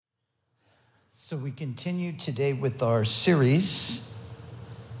So we continue today with our series,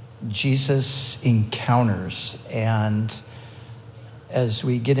 Jesus Encounters. And as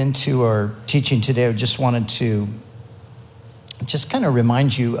we get into our teaching today, I just wanted to kind of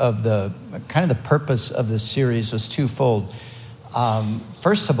remind you of the purpose of this series was twofold.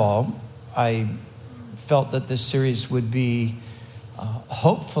 First of all, I felt that this series would be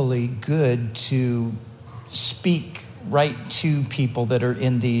hopefully good to speak right to people that are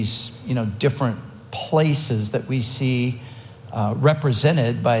in these, different places that we see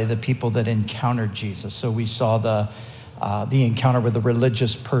represented by the people that encountered Jesus. So we saw the encounter with a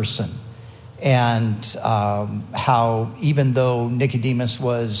religious person, and how even though Nicodemus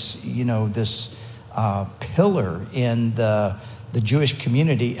was, this pillar in the Jewish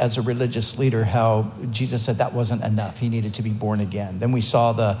community as a religious leader, how Jesus said that wasn't enough. He needed to be born again. Then we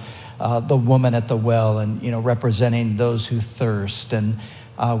saw the woman at the well, and representing those who thirst, and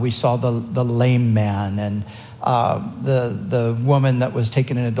we saw the lame man, and the woman that was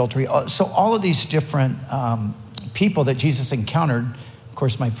taken in adultery. So all of these different people that Jesus encountered. Of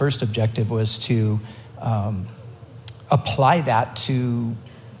course, my first objective was to apply that to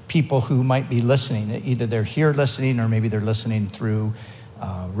people who might be listening. Either they're here listening, or maybe they're listening through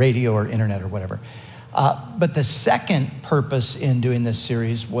radio or internet or whatever. But the second purpose in doing this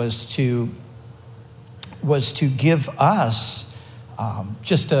series was to give us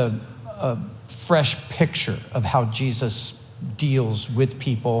just a fresh picture of how Jesus deals with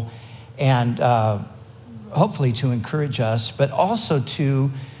people, and hopefully to encourage us, but also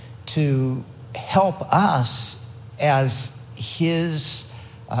to help us as his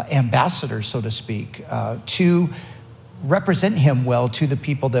ambassador, so to speak, to represent him well to the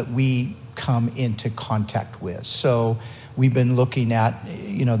people that we come into contact with. So we've been looking at,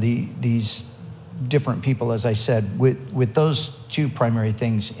 these different people, as I said, with those two primary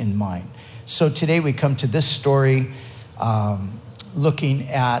things in mind. So today we come to this story, looking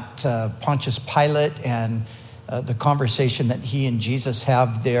at Pontius Pilate and the conversation that he and Jesus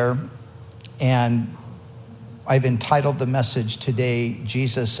have there. And I've entitled the message today,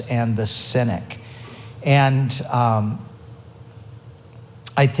 Jesus and the Cynic. And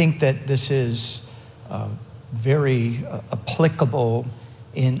I think that this is very applicable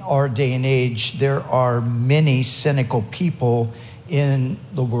in our day and age. There are many cynical people in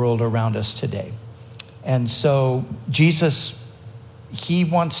the world around us today. And so Jesus, he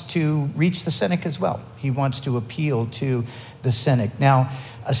wants to reach the cynic as well. He wants to appeal to the cynic. Now,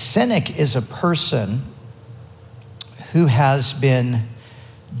 a cynic is a person who has been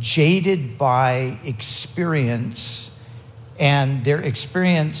jaded by experience, and their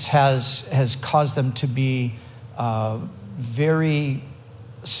experience has caused them to be very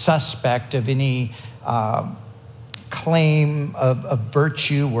suspect of any claim of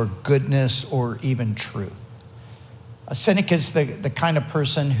virtue or goodness or even truth. A cynic is the kind of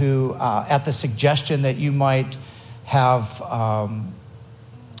person who, at the suggestion that you might have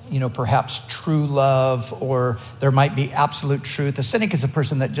perhaps true love, or there might be absolute truth. A cynic is a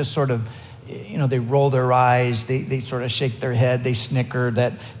person that just sort of, they roll their eyes, they sort of shake their head, they snicker,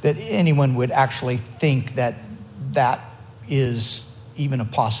 that anyone would actually think that is even a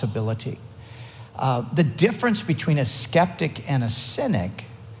possibility. The difference between a skeptic and a cynic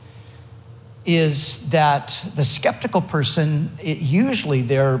is that the skeptical person, usually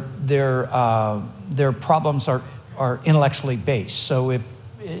their problems are intellectually based. So if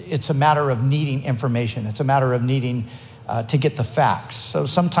it's a matter of needing information, it's a matter of needing to get the facts. So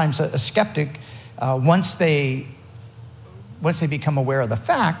sometimes a skeptic, once they become aware of the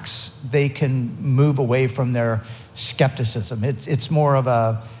facts, they can move away from their skepticism. It's more of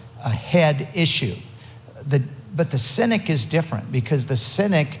a head issue. But the cynic is different, because the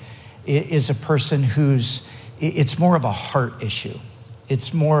cynic is a person it's more of a heart issue.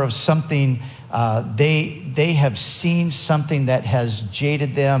 It's more of something, they have seen something that has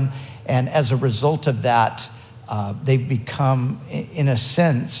jaded them, and as a result of that, they've become, in a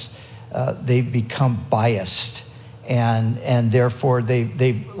sense, they've become biased, and therefore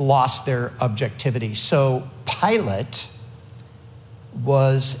they've lost their objectivity. So Pilate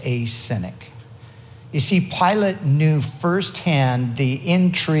was a cynic. You see, Pilate knew firsthand the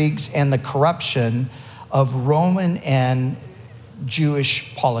intrigues and the corruption of Roman and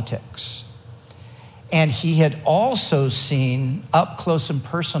Jewish politics. And he had also seen up close and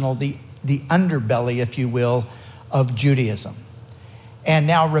personal the underbelly, if you will, of Judaism. And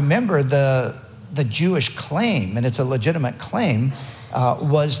now remember, the Jewish claim, and it's a legitimate claim,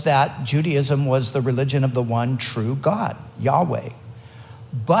 was that Judaism was the religion of the one true God, Yahweh.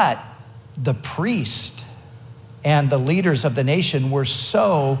 But the priest and the leaders of the nation were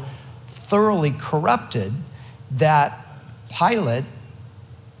so thoroughly corrupted that Pilate,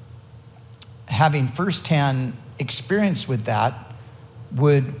 having firsthand experience with that,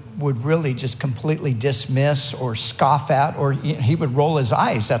 would really just completely dismiss or scoff at, or he would roll his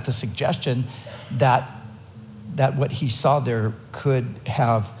eyes at the suggestion that what he saw there could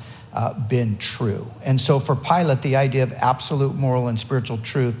have been true. And so for Pilate, the idea of absolute moral and spiritual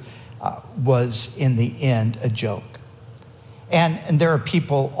truth was in the end a joke. And there are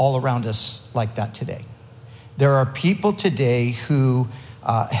people all around us like that today. There are people today who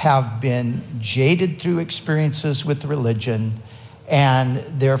have been jaded through experiences with religion, and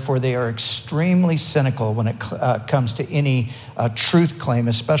therefore they are extremely cynical when it comes to any truth claim,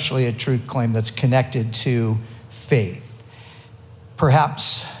 especially a truth claim that's connected to faith.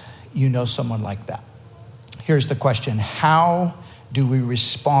 Perhaps you know someone like that. Here's the question: how do we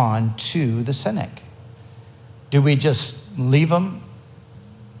respond to the cynic? Do we just leave them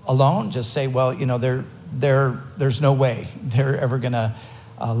alone? Just say, well, there's no way they're ever going to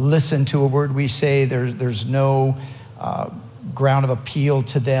listen to a word we say. There's no ground of appeal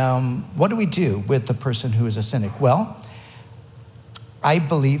to them. What do we do with the person who is a cynic? Well, I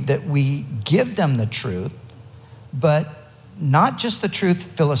believe that we give them the truth, but not just the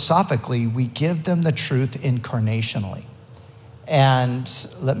truth philosophically, we give them the truth incarnationally. And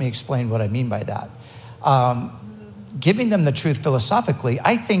let me explain what I mean by that. Giving them the truth philosophically,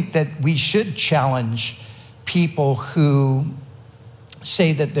 I think that we should challenge people who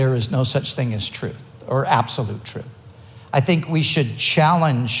say that there is no such thing as truth or absolute truth. I think we should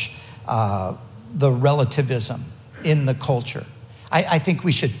challenge the relativism in the culture. I think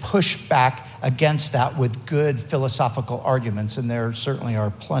we should push back against that with good philosophical arguments, and there certainly are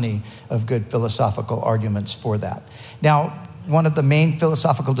plenty of good philosophical arguments for that. Now, one of the main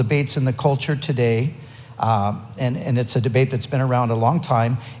philosophical debates in the culture today, and it's a debate that's been around a long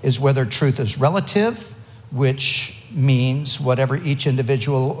time, is whether truth is relative, which means whatever each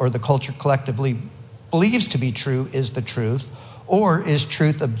individual or the culture collectively believes to be true is the truth, or is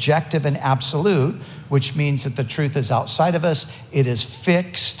truth objective and absolute, which means that the truth is outside of us, it is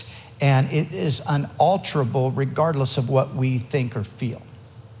fixed, and it is unalterable regardless of what we think or feel.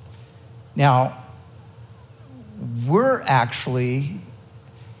 Now, we're actually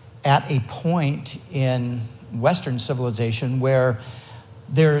at a point in Western civilization where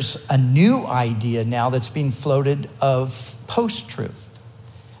there's a new idea now that's being floated of post-truth.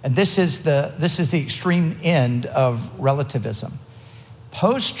 And this is the extreme end of relativism.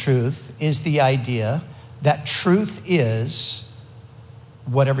 Post-truth is the idea that truth is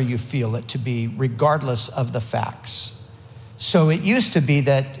whatever you feel it to be, regardless of the facts. So it used to be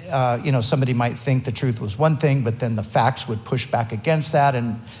that somebody might think the truth was one thing, but then the facts would push back against that,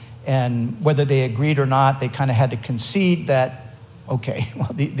 and whether they agreed or not, they kind of had to concede that, okay,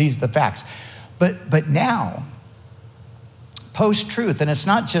 well, these are the facts. But now, post-truth, and it's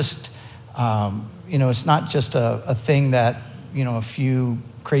not just it's not just a thing that a few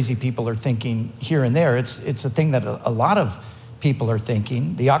crazy people are thinking here and there. It's a thing that a lot of people are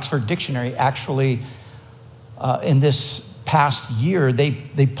thinking. The Oxford Dictionary actually, in this past year,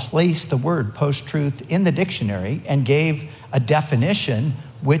 they placed the word post-truth in the dictionary and gave a definition,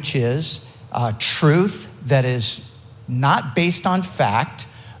 which is truth that is not based on fact,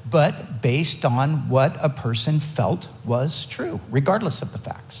 but based on what a person felt was true, regardless of the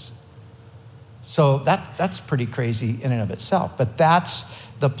facts. So that's pretty crazy in and of itself. But that's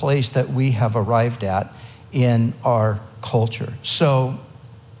the place that we have arrived at in our culture. So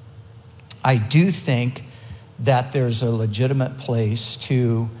I do think that there's a legitimate place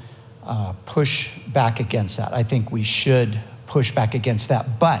to push back against that. I think we should push back against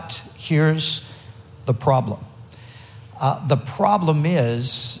that. But here's the problem. The problem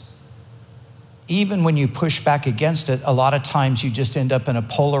is, even when you push back against it, a lot of times you just end up in a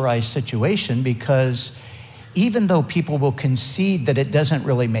polarized situation, because even though people will concede that it doesn't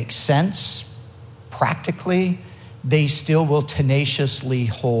really make sense practically, they still will tenaciously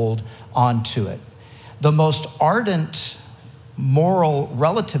hold on to it. The most ardent moral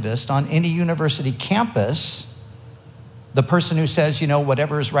relativist on any university campus, the person who says,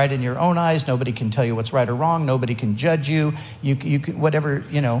 whatever is right in your own eyes, nobody can tell you what's right or wrong, nobody can judge you, you can, whatever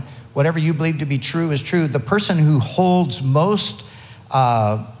you believe to be true is true. The person who holds most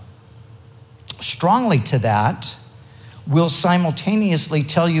strongly to that will simultaneously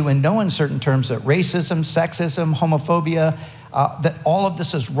tell you in no uncertain terms that racism, sexism, homophobia, that all of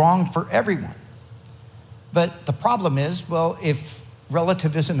this is wrong for everyone. But the problem is, well, if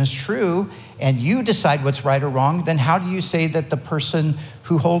relativism is true and you decide what's right or wrong, then how do you say that the person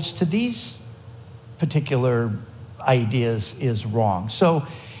who holds to these particular ideas is wrong? So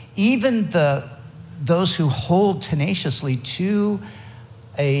even those who hold tenaciously to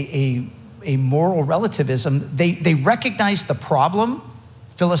a moral relativism, they recognize the problem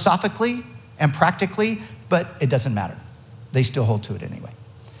philosophically and practically, but it doesn't matter. They still hold to it anyway.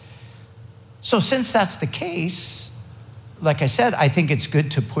 So since that's the case, like I said, I think it's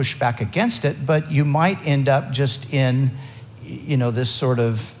good to push back against it, but you might end up just in, this sort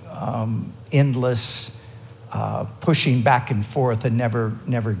of endless pushing back and forth and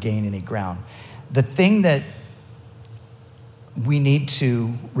never gain any ground. The thing that we need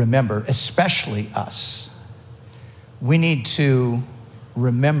to remember, especially us, we need to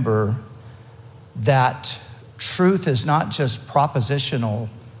remember that truth is not just propositional.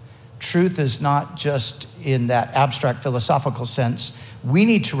 Truth is not just in that abstract philosophical sense. We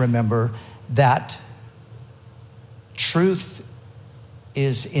need to remember that truth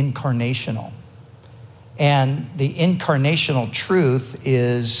is incarnational. And the incarnational truth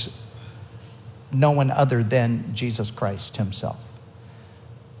is no one other than Jesus Christ himself.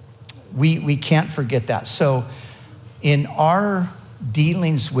 We can't forget that. So in our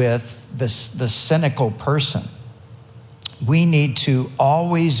dealings with the cynical person, we need to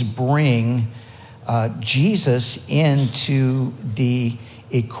always bring Jesus into the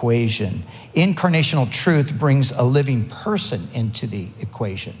equation. Incarnational truth brings a living person into the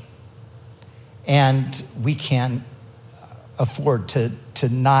equation. And we can't afford to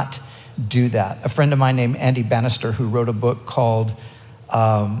not do that. A friend of mine named Andy Bannister, who wrote a book called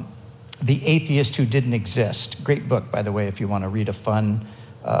The Atheist Who Didn't Exist. Great book, by the way, if you want to read a fun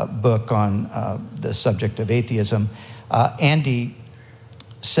book on the subject of atheism. Andy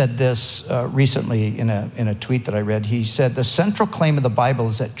said this recently in a tweet that I read. He said, "The central claim of the Bible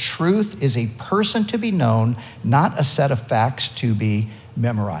is that truth is a person to be known, not a set of facts to be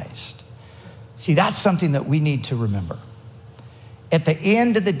memorized." See, that's something that we need to remember. At the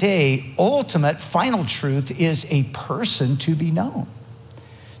end of the day, ultimate, final truth is a person to be known.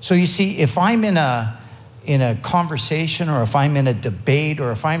 So you see, if I'm in a conversation, or if I'm in a debate,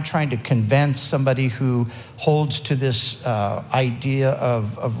 or if I'm trying to convince somebody who holds to this idea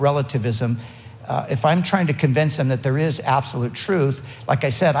of relativism, if I'm trying to convince them that there is absolute truth, like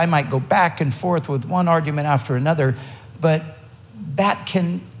I said, I might go back and forth with one argument after another, but that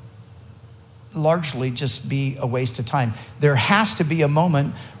can largely just be a waste of time. There has to be a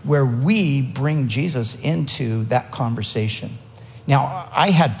moment where we bring Jesus into that conversation. Now,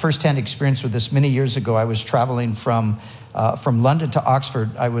 I had firsthand experience with this many years ago. I was traveling from London to Oxford.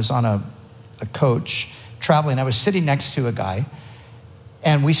 I was on a coach traveling. I was sitting next to a guy,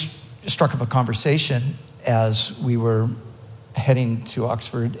 and we struck up a conversation as we were heading to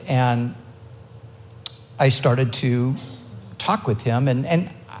Oxford, and I started to talk with him, and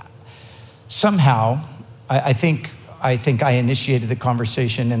somehow, I think I initiated the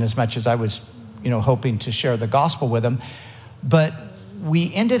conversation in as much as I was, hoping to share the gospel with him. But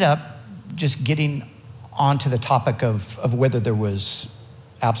we ended up just getting onto the topic of whether there was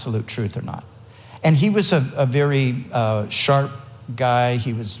absolute truth or not. And he was a very sharp guy.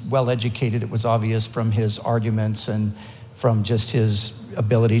 He was well educated. It was obvious from his arguments and from just his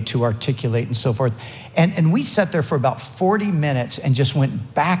ability to articulate and so forth. And we sat there for about 40 minutes and just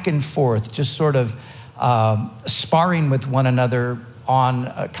went back and forth, just sort of sparring with one another on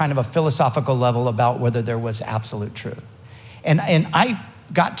a kind of a philosophical level about whether there was absolute truth. And I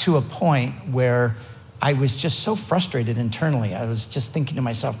got to a point where I was just so frustrated internally. I was just thinking to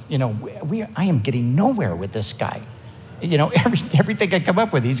myself, I am getting nowhere with this guy. Everything I come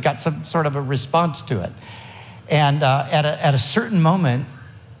up with, he's got some sort of a response to it. And at a certain moment,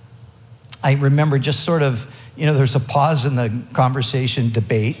 I remember just sort of, there's a pause in the conversation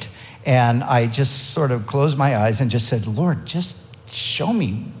debate, and I just sort of closed my eyes and just said, "Lord, just show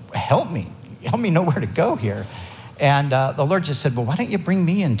me, help me know where to go here." And the Lord just said, "Well, why don't you bring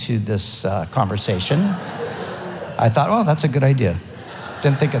me into this conversation?" I thought, "Oh, that's a good idea."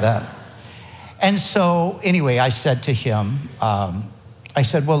 Didn't think of that. And so anyway, I said to him, I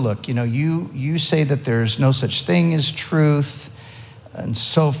said, "Well, look, you say that there's no such thing as truth and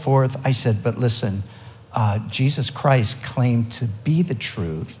so forth." I said, "But listen, Jesus Christ claimed to be the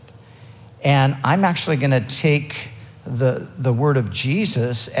truth. And I'm actually going to take the word of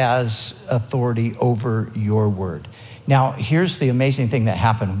Jesus as authority over your word." Now, here's the amazing thing that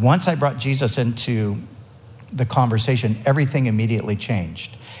happened. Once I brought Jesus into the conversation, everything immediately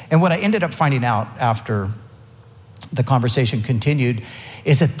changed. And what I ended up finding out after the conversation continued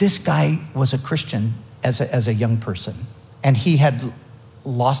is that this guy was a Christian as a young person, and he had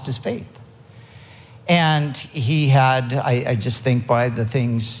lost his faith. And he had, I just think by the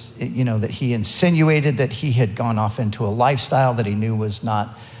things, that he insinuated, that he had gone off into a lifestyle that he knew was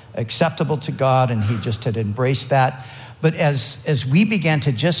not acceptable to God, and he just had embraced that. But as we began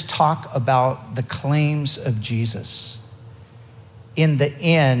to just talk about the claims of Jesus, in the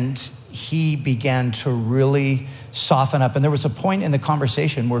end, he began to really soften up. And there was a point in the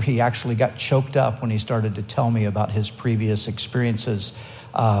conversation where he actually got choked up when he started to tell me about his previous experiences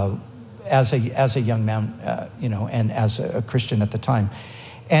as a young man, and as a Christian at the time.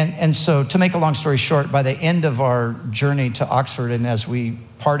 And so, to make a long story short, by the end of our journey to Oxford, and as we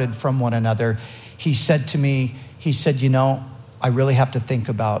parted from one another, he said to me, I really have to think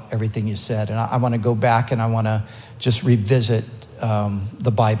about everything you said, and I want to go back and I want to just revisit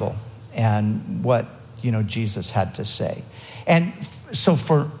the Bible and what Jesus had to say. And so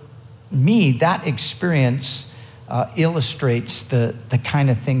for me, that experience illustrates the kind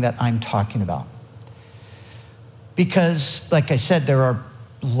of thing that I'm talking about. Because, like I said, there are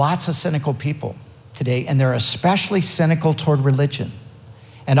lots of cynical people today, and they're especially cynical toward religion.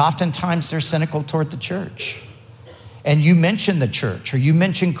 And oftentimes they're cynical toward the church. And you mention the church, or you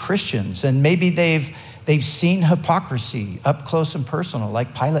mention Christians, and maybe they've seen hypocrisy up close and personal,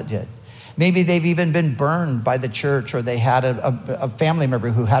 like Pilate did. Maybe they've even been burned by the church, or they had a family member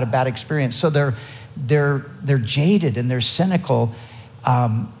who had a bad experience. So they're jaded and they're cynical.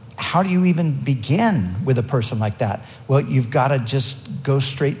 How do you even begin with a person like that? Well, you've got to just go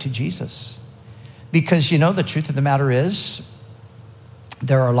straight to Jesus. Because the truth of the matter is,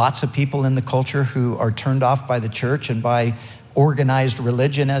 there are lots of people in the culture who are turned off by the church and by organized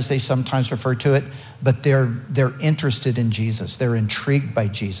religion, as they sometimes refer to it, but they're interested in Jesus. They're intrigued by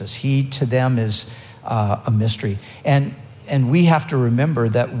Jesus. He, to them, is a mystery. And we have to remember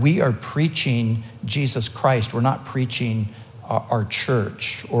that we are preaching Jesus Christ. We're not preaching our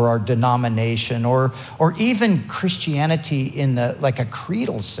church or our denomination or even Christianity in like a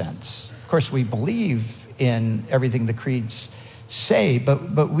creedal sense. Of course, we believe in everything the creeds say,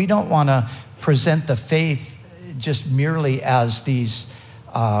 but we don't want to present the faith just merely as these,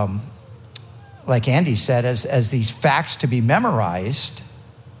 like Andy said, as these facts to be memorized.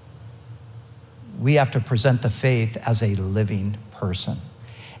 We have to present the faith as a living person.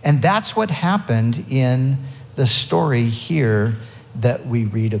 And that's what happened in the story here that we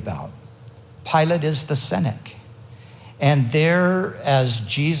read about. Pilate is the cynic. And there, as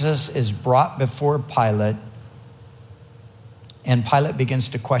Jesus is brought before Pilate, and Pilate begins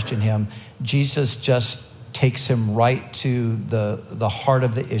to question him, Jesus just takes him right to the heart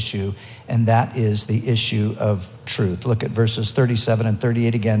of the issue, and that is the issue of truth. Look at verses 37 and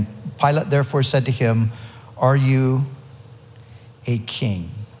 38 again. Pilate therefore said to him, "Are you a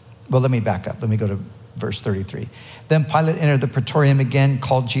king?" Well, let me back up. Let me go to verse 33. Then Pilate entered the praetorium again,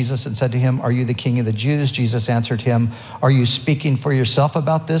 called Jesus, and said to him, "Are you the king of the Jews?" Jesus answered him, "Are you speaking for yourself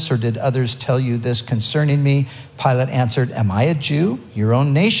about this, or did others tell you this concerning me?" Pilate answered, "Am I a Jew? Your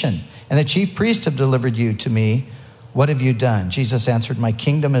own nation and the chief priests have delivered you to me. What have you done?" Jesus answered, "My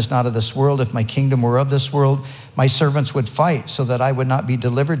kingdom is not of this world. If my kingdom were of this world, my servants would fight so that I would not be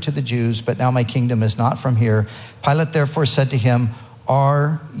delivered to the Jews, but now my kingdom is not from here." Pilate therefore said to him,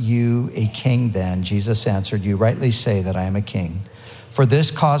 "Are you a king then?" Jesus answered, "You rightly say that I am a king. For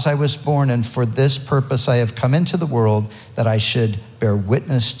this cause I was born, and for this purpose I have come into the world, that I should bear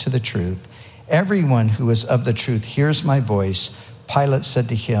witness to the truth. Everyone who is of the truth hears my voice." Pilate said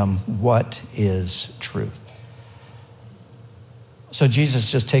to him, "What is truth?" So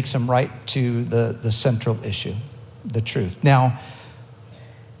Jesus just takes him right to the central issue, the truth. Now,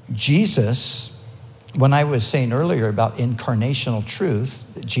 Jesus, when I was saying earlier about incarnational truth,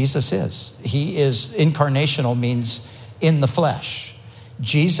 Jesus is. He is, incarnational means in the flesh.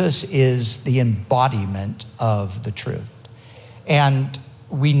 Jesus is the embodiment of the truth. And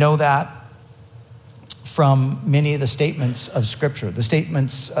we know that from many of the statements of Scripture, the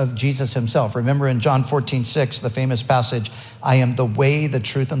statements of Jesus himself. Remember in John 14:6, the famous passage, "I am the way, the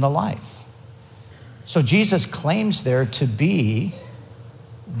truth, and the life." So Jesus claims there to be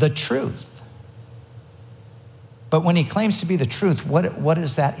the truth. But when he claims to be the truth, what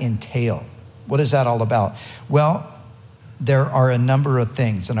does that entail? What is that all about? Well, there are a number of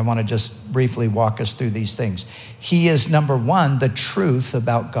things, and I want to just briefly walk us through these things. He is, number one, the truth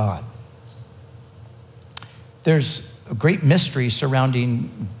about God. There's a great mystery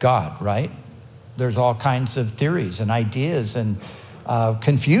surrounding God, right? There's all kinds of theories and ideas and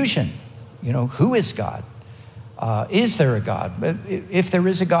confusion. Who is God? Is there a God? If there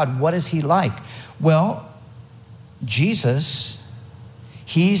is a God, what is he like? Well, Jesus,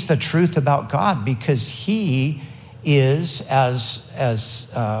 he's the truth about God, because he is, as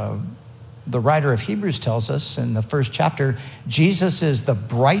the writer of Hebrews tells us in the first chapter, Jesus is the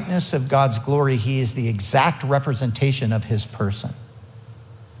brightness of God's glory. He is the exact representation of his person.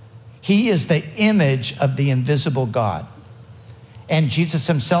 He is the image of the invisible God. And Jesus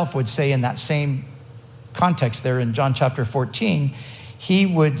himself would say in that same context there in John chapter 14, he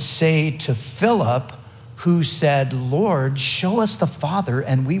would say to Philip, who said, Lord, show us the Father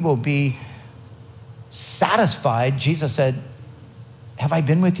and we will be satisfied. Jesus said, have I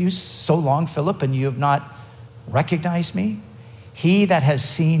been with you so long, Philip, and you have not recognized me? He that has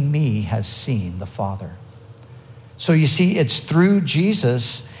seen me has seen the Father. So you see, it's through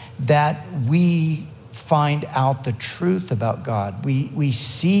Jesus that we find out the truth about God. We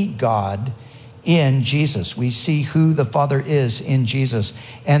see God in Jesus. We see who the Father is in Jesus.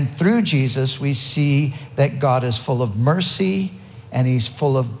 And through Jesus, we see that God is full of mercy and he's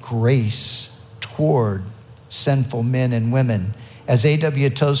full of grace toward sinful men and women. As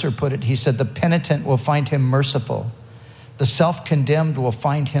A.W. Tozer put it, he said, the penitent will find him merciful. The self-condemned will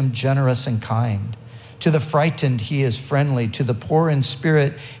find him generous and kind. To the frightened, he is friendly. To the poor in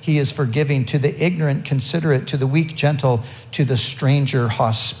spirit, he is forgiving. To the ignorant, considerate. To the weak, gentle. To the stranger,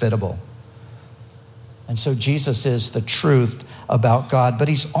 hospitable. And so Jesus is the truth about God, but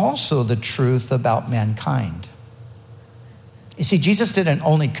he's also the truth about mankind. You see, Jesus didn't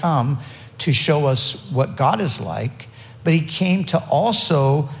only come to show us what God is like, but he came to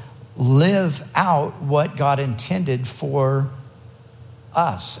also live out what God intended for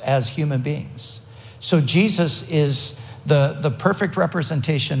us as human beings. So Jesus is the perfect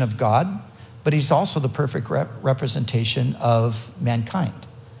representation of God, but he's also the perfect representation of mankind.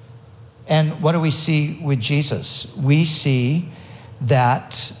 And what do we see with Jesus? We see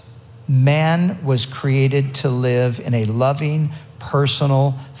that man was created to live in a loving,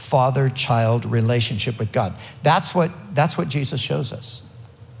 personal father-child relationship with God. That's what Jesus shows us.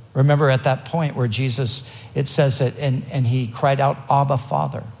 Remember at that point where Jesus, it says that, and he cried out, Abba,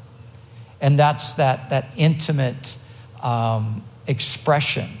 Father. And that's that intimate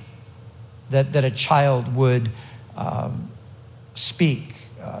expression that a child would speak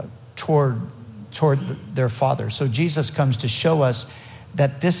toward their father. So Jesus comes to show us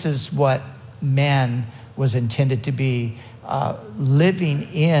that this is what man was intended to be, living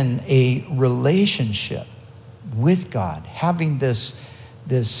in a relationship with God, having this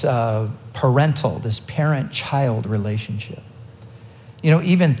parental, this parent-child relationship. You know,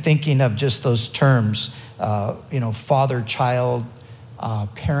 even thinking of just those terms, father-child,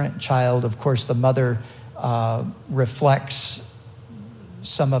 parent-child. Of course, the mother reflects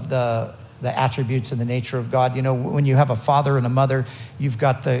some of the attributes and the nature of God. You know, when you have a father and a mother, you've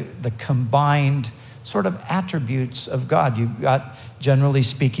got the combined sort of attributes of God. You've got, generally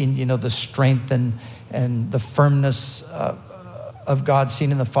speaking, the strength and the firmness of God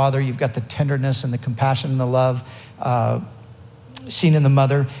seen in the father. You've got the tenderness and the compassion and the love seen in the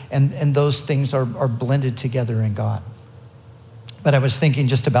mother, and those things are blended together in God. But I was thinking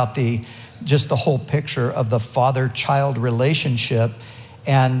just about the whole picture of the father-child relationship,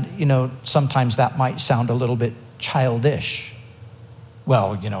 and sometimes that might sound a little bit childish.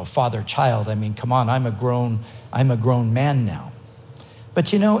 Well, father-child, I mean, come on, I'm a grown man now.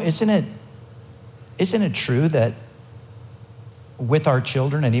 But isn't it true that with our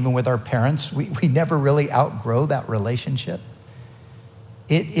children and even with our parents, we never really outgrow that relationship?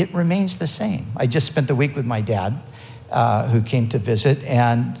 It remains the same. I just spent the week with my dad, who came to visit,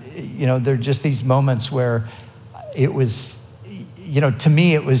 and there are just these moments where it was, to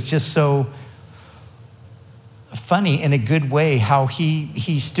me, it was just so funny in a good way how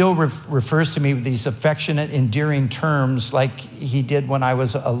he still refers to me with these affectionate, endearing terms like he did when I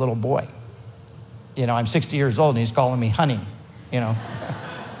was a little boy. I'm 60 years old and he's calling me honey,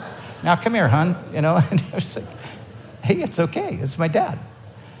 Now come here, hon, And I was like, hey, it's okay. It's my dad.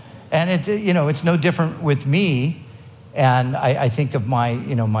 And it's no different with me. And I think of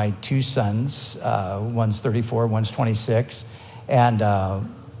my two sons, one's 34, one's 26. And,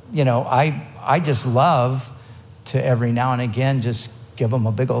 I just love to every now and again just give them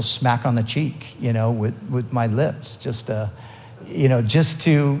a big old smack on the cheek, with my lips, just to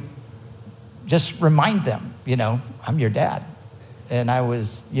remind them, I'm your dad. And I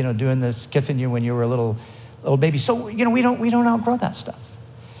was, doing this, kissing you when you were a little baby. So, we don't outgrow that stuff.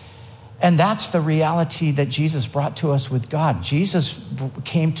 And that's the reality that Jesus brought to us with God. Jesus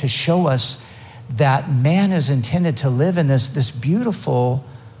came to show us that man is intended to live in this beautiful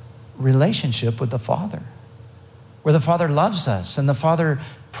relationship with the Father, where the Father loves us and the Father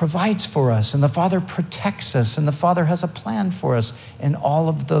provides for us and the Father protects us and the Father has a plan for us and all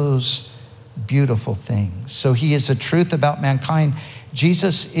of those beautiful things. So he is the truth about mankind.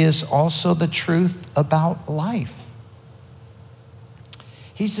 Jesus is also the truth about life.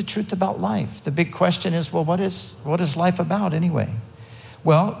 He's the truth about life. The big question is, well, what is life about anyway?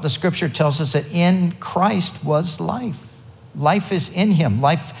 Well, the scripture tells us that in Christ was life. Life is in him.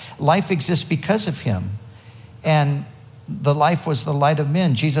 Life exists because of him. And the life was the light of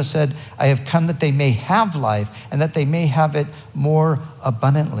men. Jesus said, I have come that they may have life and that they may have it more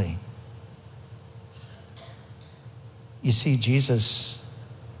abundantly. You see, Jesus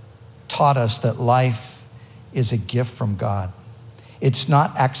taught us that life is a gift from God. It's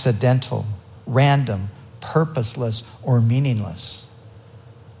not accidental, random, purposeless, or meaningless.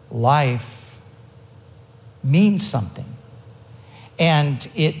 Life means something. And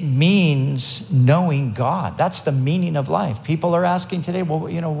it means knowing God. That's the meaning of life. People are asking today, well,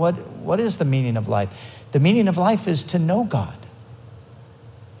 what is the meaning of life? The meaning of life is to know God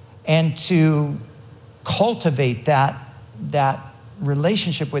and to cultivate that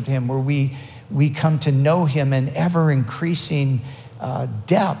relationship with him where we come to know him in ever increasing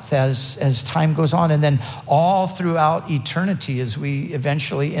depth as time goes on. And then all throughout eternity, as we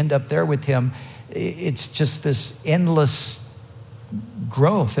eventually end up there with him, it's just this endless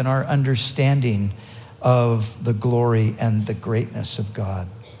growth in our understanding of the glory and the greatness of God.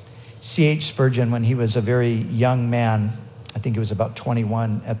 C.H. Spurgeon, when he was a very young man, I think he was about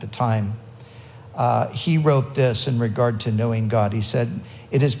 21 at the time, he wrote this in regard to knowing God. He said,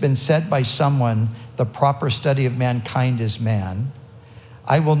 it has been said by someone, the proper study of mankind is man.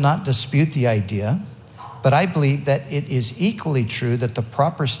 I will not dispute the idea, but I believe that it is equally true that the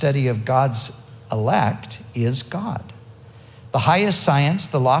proper study of God's elect is God. The highest science,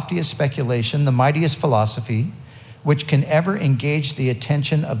 the loftiest speculation, the mightiest philosophy, which can ever engage the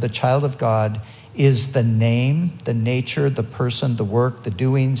attention of the child of God, is the name, the nature, the person, the work, the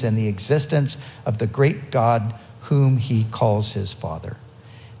doings, and the existence of the great God whom he calls his Father.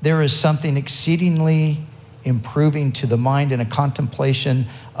 There is something exceedingly improving to the mind in a contemplation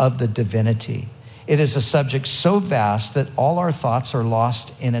of the divinity. It is a subject so vast that all our thoughts are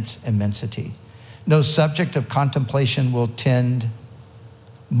lost in its immensity. No subject of contemplation will tend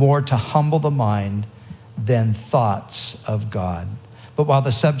more to humble the mind than thoughts of God. But while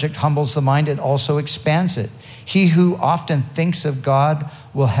the subject humbles the mind, it also expands it. He who often thinks of God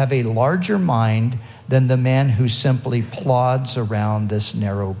will have a larger mind than the man who simply plods around this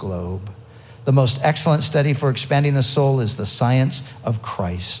narrow globe. The most excellent study for expanding the soul is the science of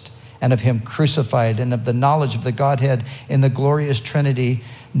Christ and of him crucified and of the knowledge of the Godhead in the glorious Trinity.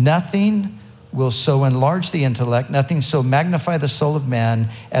 Nothing will so enlarge the intellect, nothing so magnify the soul of man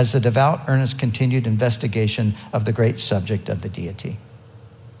as the devout, earnest, continued investigation of the great subject of the deity.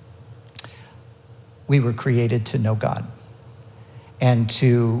 We were created to know God and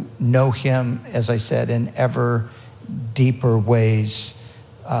to know him, as I said, in ever deeper ways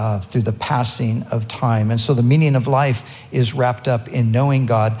through the passing of time. And so the meaning of life is wrapped up in knowing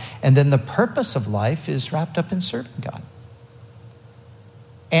God. And then the purpose of life is wrapped up in serving God.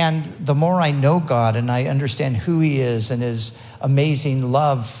 And the more I know God and I understand who he is and his amazing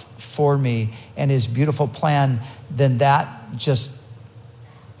love for me and his beautiful plan, then that just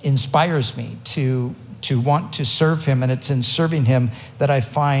inspires me to want to serve him. And it's in serving him that I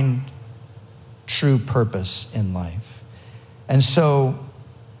find true purpose in life. And so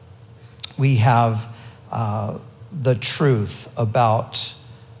we have the truth about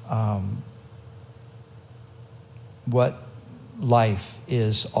what life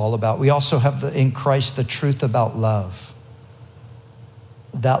is all about. We also have in Christ the truth about love.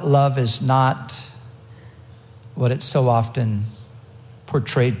 That love is not what it's so often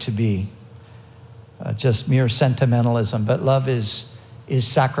portrayed to be, just mere sentimentalism, but love is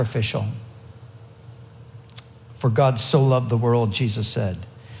sacrificial. For God so loved the world, Jesus said,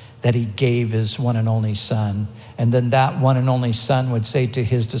 that he gave his one and only son. And then that one and only son would say to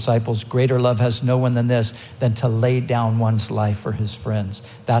his disciples, greater love has no one than this, than to lay down one's life for his friends.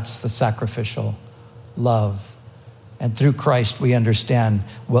 That's the sacrificial love. And through Christ, we understand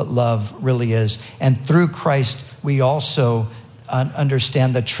what love really is. And through Christ, we also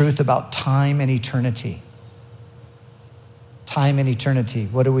understand the truth about time and eternity. Time and eternity.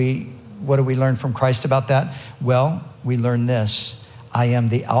 What do we learn from Christ about that? Well, we learn this. I am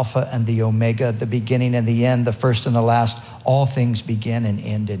the Alpha and the Omega, the beginning and the end, the first and the last. All things begin and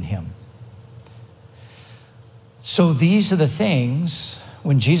end in him. So these are the things,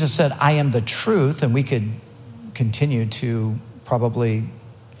 when Jesus said, I am the truth, and we could continue to probably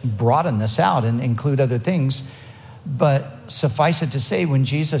broaden this out and include other things, but suffice it to say, when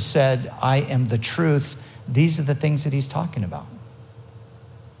Jesus said, I am the truth, these are the things that he's talking about.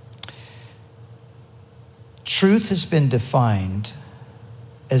 Truth has been defined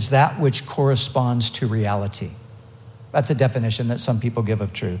as that which corresponds to reality. That's a definition that some people give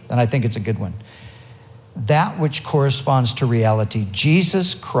of truth, and I think it's a good one. that which corresponds to reality.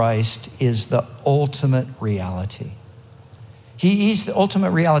 Jesus Christ is the ultimate reality. He's the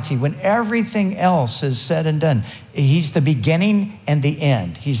ultimate reality. When everything else is said and done, he's the beginning and the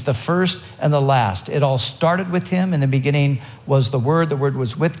end. He's the first and the last. It all started with him. In the beginning was the Word. The Word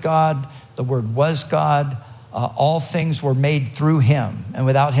was with God. The Word was God. All things were made through him. And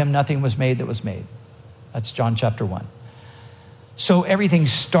without him, nothing was made that was made. That's John chapter 1. So everything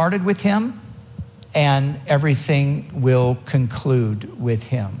started with him, and everything will conclude with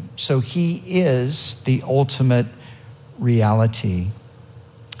him. So he is the ultimate reality.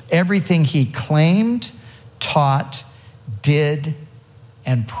 Everything he claimed, taught, did,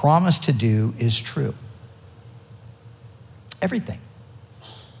 and promised to do is true. Everything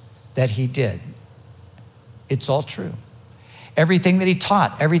that he did, it's all true. Everything that he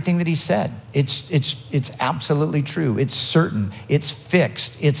taught, everything that he said, it's absolutely true. It's certain. It's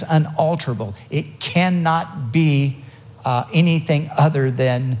fixed. It's unalterable. It cannot be anything other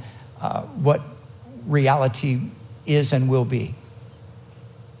than what reality is and will be.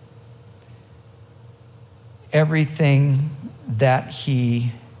 Everything that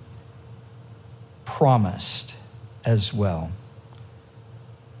he promised as well.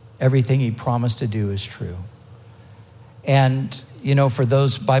 Everything he promised to do is true. And, for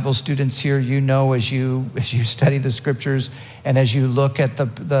those Bible students here, as you study the scriptures and as you look at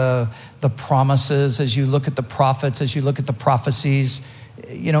the promises, as you look at the prophets, as you look at the prophecies,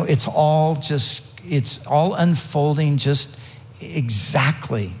 it's all unfolding just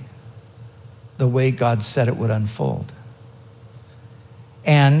exactly the way God said it would unfold.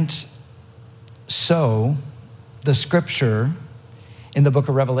 And so the scripture in the book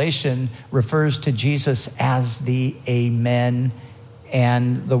of Revelation refers to Jesus as the Amen,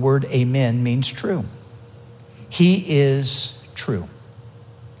 and the word amen means true. He is true.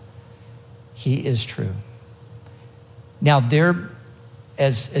 He is true. Now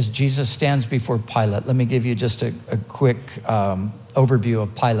as Jesus stands before Pilate, let me give you just a quick overview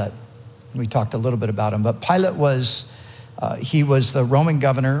of Pilate. We talked a little bit about him, but Pilate was the Roman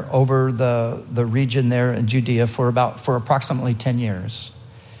governor over the region there in Judea for approximately 10 years.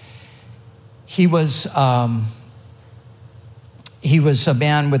 He was a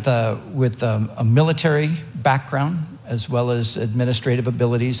man with a military background as well as administrative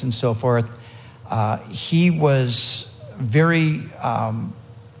abilities and so forth. He was very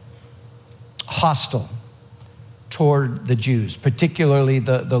hostile toward the Jews, particularly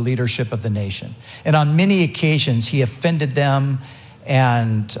the leadership of the nation. And on many occasions, he offended them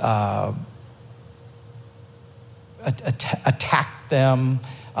and attacked them.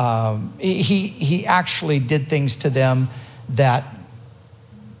 He actually did things to them that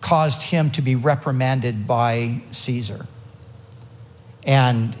caused him to be reprimanded by Caesar.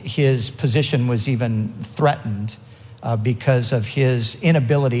 And his position was even threatened because of his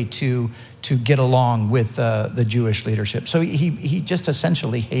inability to get along with the Jewish leadership. So he just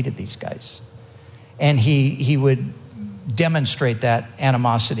essentially hated these guys. And he would demonstrate that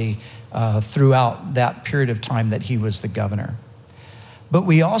animosity throughout that period of time that he was the governor. But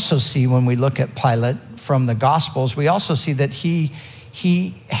we also see, when we look at Pilate from the Gospels, we also see that he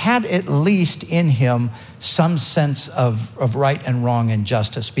had at least in him some sense of right and wrong and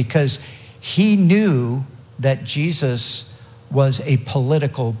justice, because he knew that Jesus was a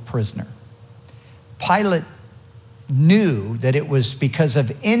political prisoner. Pilate knew that it was because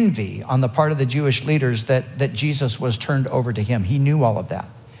of envy on the part of the Jewish leaders that Jesus was turned over to him. He knew all of that.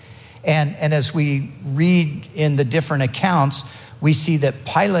 And as we read in the different accounts, we see that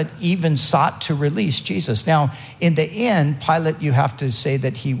Pilate even sought to release Jesus. Now, in the end, Pilate, you have to say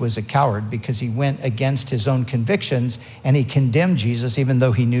that he was a coward, because he went against his own convictions and he condemned Jesus even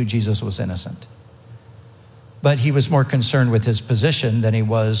though he knew Jesus was innocent. But he was more concerned with his position than he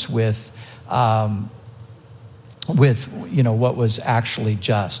was with what was actually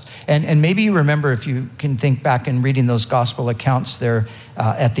just. And maybe you remember, if you can think back in reading those gospel accounts there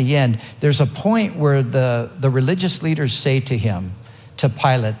at the end, there's a point where the religious leaders say to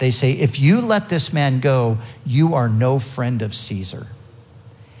Pilate, they say, if you let this man go, you are no friend of Caesar.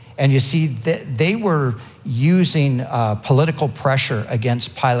 And you see, they were using political pressure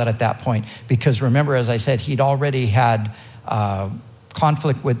against Pilate at that point, because remember, as I said, he'd already had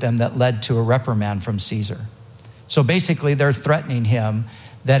conflict with them that led to a reprimand from Caesar. So basically, they're threatening him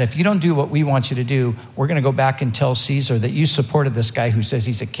that if you don't do what we want you to do, we're going to go back and tell Caesar that you supported this guy who says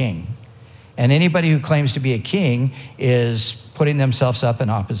he's a king. And anybody who claims to be a king is putting themselves up in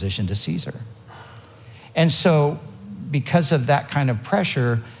opposition to Caesar. And so because of that kind of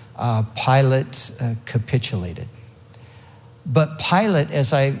pressure, Pilate capitulated. But Pilate,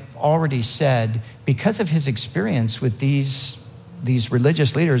 as I've already said, because of his experience with these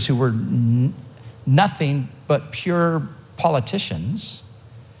religious leaders who were nothing but pure politicians,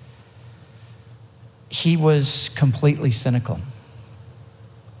 he was completely cynical.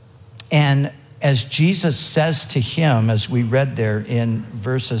 And as Jesus says to him, as we read there in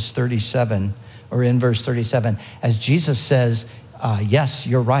verses 37, or in verse 37, as Jesus says, yes,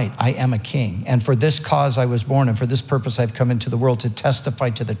 you're right, I am a king. And for this cause I was born, and for this purpose I've come into the world, to testify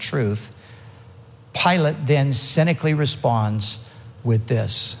to the truth. Pilate then cynically responds with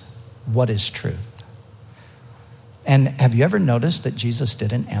this: what is truth? And have you ever noticed that Jesus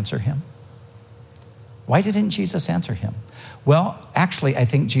didn't answer him? Why didn't Jesus answer him? Well, actually, I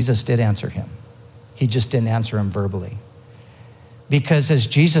think Jesus did answer him. He just didn't answer him verbally. Because as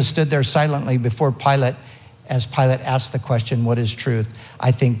Jesus stood there silently before Pilate, as Pilate asked the question, what is truth?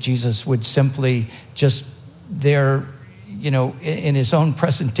 I think Jesus would simply just there, in his own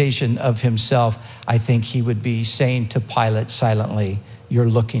presentation of himself, I think he would be saying to Pilate silently, you're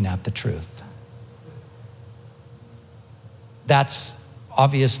looking at the truth. That's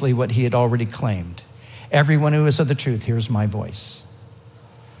obviously what he had already claimed. Everyone who is of the truth hears my voice.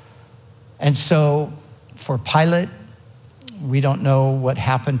 And so for Pilate, we don't know what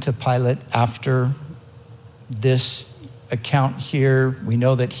happened to Pilate after this account here. We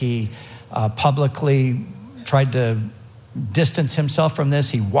know that he publicly tried to distance himself from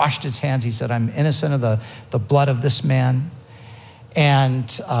this. He washed his hands. He said, I'm innocent of the blood of this man. And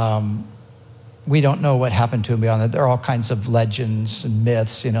we don't know what happened to him beyond that. There are all kinds of legends and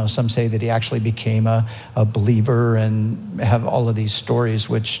myths. Some say that he actually became a believer, and have all of these stories,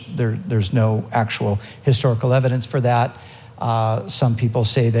 which there's no actual historical evidence for that. Some people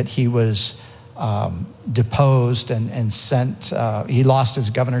say that he was deposed and sent. He lost his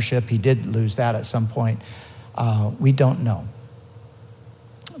governorship. He did lose that at some point. We don't know.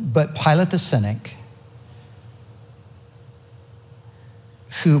 But Pilate the cynic,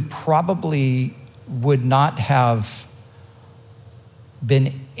 who probably would not have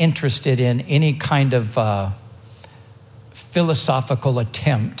been interested in any kind of philosophical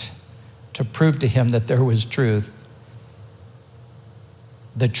attempt to prove to him that there was truth,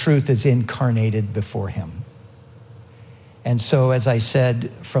 the truth is incarnated before him. And so, as I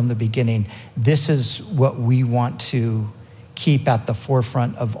said from the beginning, this is what we want to keep at the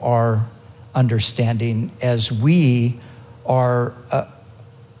forefront of our understanding as we are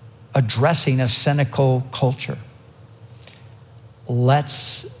addressing a cynical culture.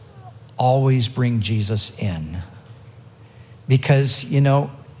 Let's always bring Jesus in, because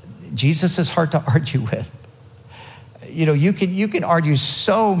Jesus is hard to argue with. You can argue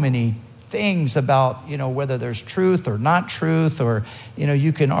so many things about whether there's truth or not truth, or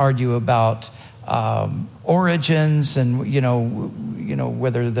you can argue about origins and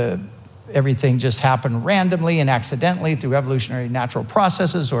whether everything just happened randomly and accidentally through evolutionary natural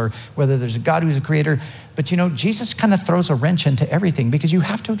processes, or whether there's a God who's a creator. But Jesus kind of throws a wrench into everything, because you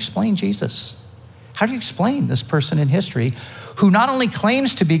have to explain Jesus. How do you explain this person in history who not only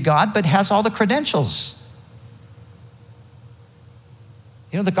claims to be God, but has all the credentials?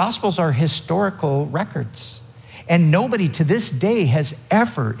 The Gospels are historical records. And nobody to this day has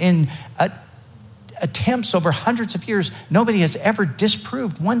ever, in attempts over hundreds of years, nobody has ever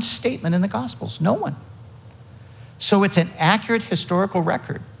disproved one statement in the Gospels. No one. So it's an accurate historical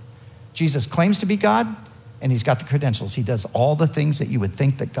record. Jesus claims to be God, and he's got the credentials. He does all the things that you would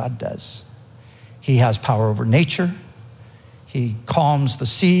think that God does. He has power over nature. He calms the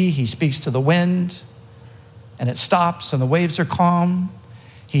sea. He speaks to the wind, and it stops, and the waves are calm.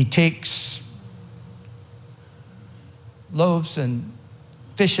 He takes loaves and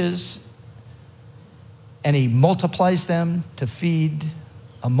fishes, and he multiplies them to feed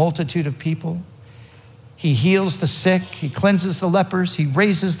a multitude of people. He heals the sick. He cleanses the lepers. He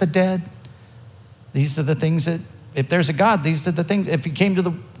raises the dead. These are the things that, if there's a God, these are the things, if he came to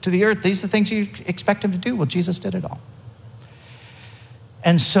the earth, these are the things you expect him to do. Well, Jesus did it all.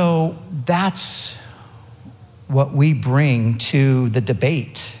 And so that's what we bring to the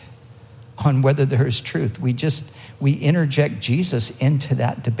debate on whether there is truth. We interject Jesus into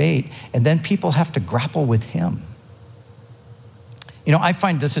that debate, and then people have to grapple with him. I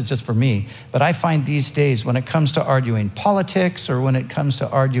find, this is just for me, but I find these days when it comes to arguing politics, or when it comes to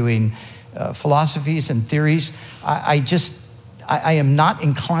arguing philosophies and theories, I am not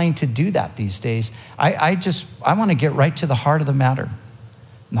inclined to do that these days. I want to get right to the heart of the matter.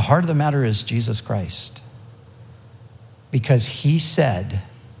 And the heart of the matter is Jesus Christ. Because he said,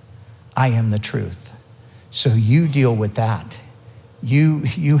 I am the truth. So you deal with that. You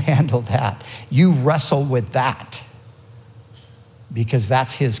handle that. You wrestle with that. because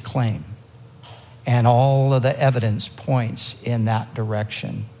that's his claim. And all of the evidence points in that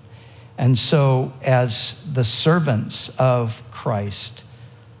direction. And so as the servants of Christ,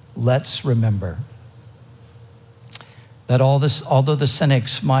 let's remember that although the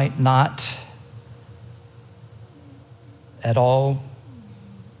cynics might not at all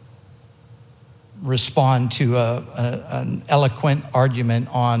respond to an eloquent argument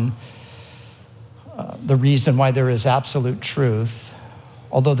on the reason why there is absolute truth,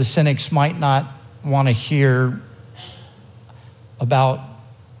 although the cynics might not want to hear about,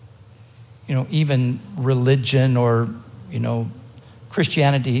 even religion or,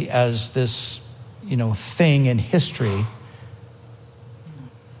 Christianity as this, thing in history,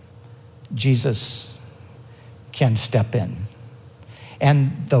 Jesus can step in.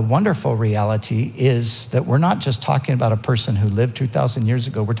 And the wonderful reality is that we're not just talking about a person who lived 2,000 years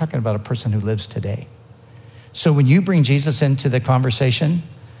ago, we're talking about a person who lives today. So when you bring Jesus into the conversation,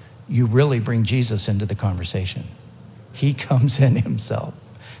 you really bring Jesus into the conversation. He comes in himself.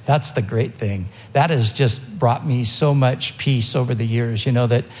 That's the great thing. That has just brought me so much peace over the years,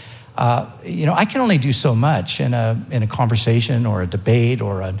 that I can only do so much in a conversation or a debate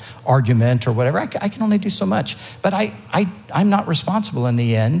or an argument or whatever. I can only do so much. But I'm not responsible in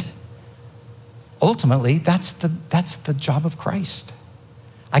the end. Ultimately, that's the job of Christ.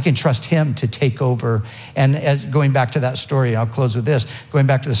 I can trust him to take over. And as going back to that story, I'll close with this. Going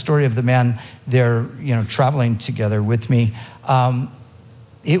back to the story of the man there, traveling together with me.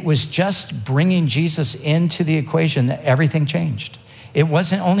 It was just bringing Jesus into the equation that everything changed. It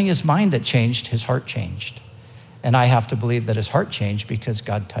wasn't only his mind that changed, his heart changed. And I have to believe that his heart changed because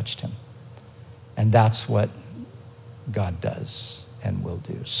God touched him. And that's what God does and will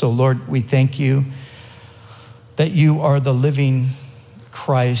do. So Lord, we thank you that you are the living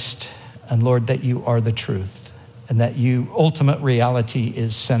Christ, and Lord, that you are the truth, and that ultimate reality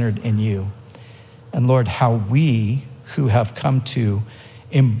is centered in you. And Lord, how we who have come to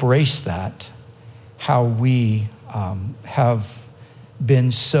embrace that, how we have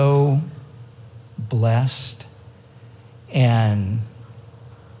been so blessed and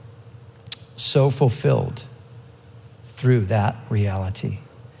so fulfilled through that reality.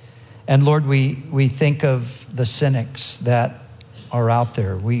 And Lord, we think of the cynics that are out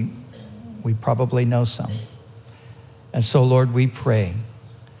there. We probably know some. And so, Lord, we pray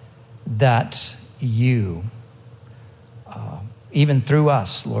that you, even through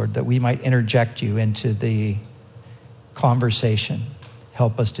us, Lord, that we might interject you into the conversation.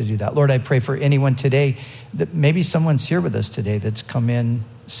 Help us to do that. Lord, I pray for anyone today, that maybe someone's here with us today that's come in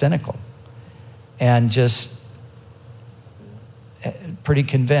cynical and just pretty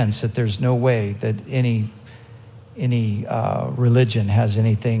convinced that there's no way that any religion has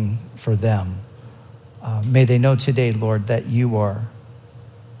anything for them. May they know today, Lord, that you are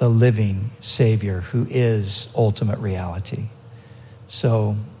the living Savior who is ultimate reality.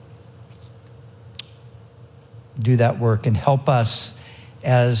 So do that work and help us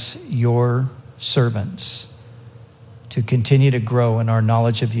as your servants to continue to grow in our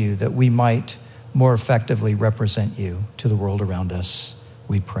knowledge of you, that we might more effectively represent you to the world around us.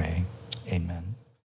 We pray. Amen.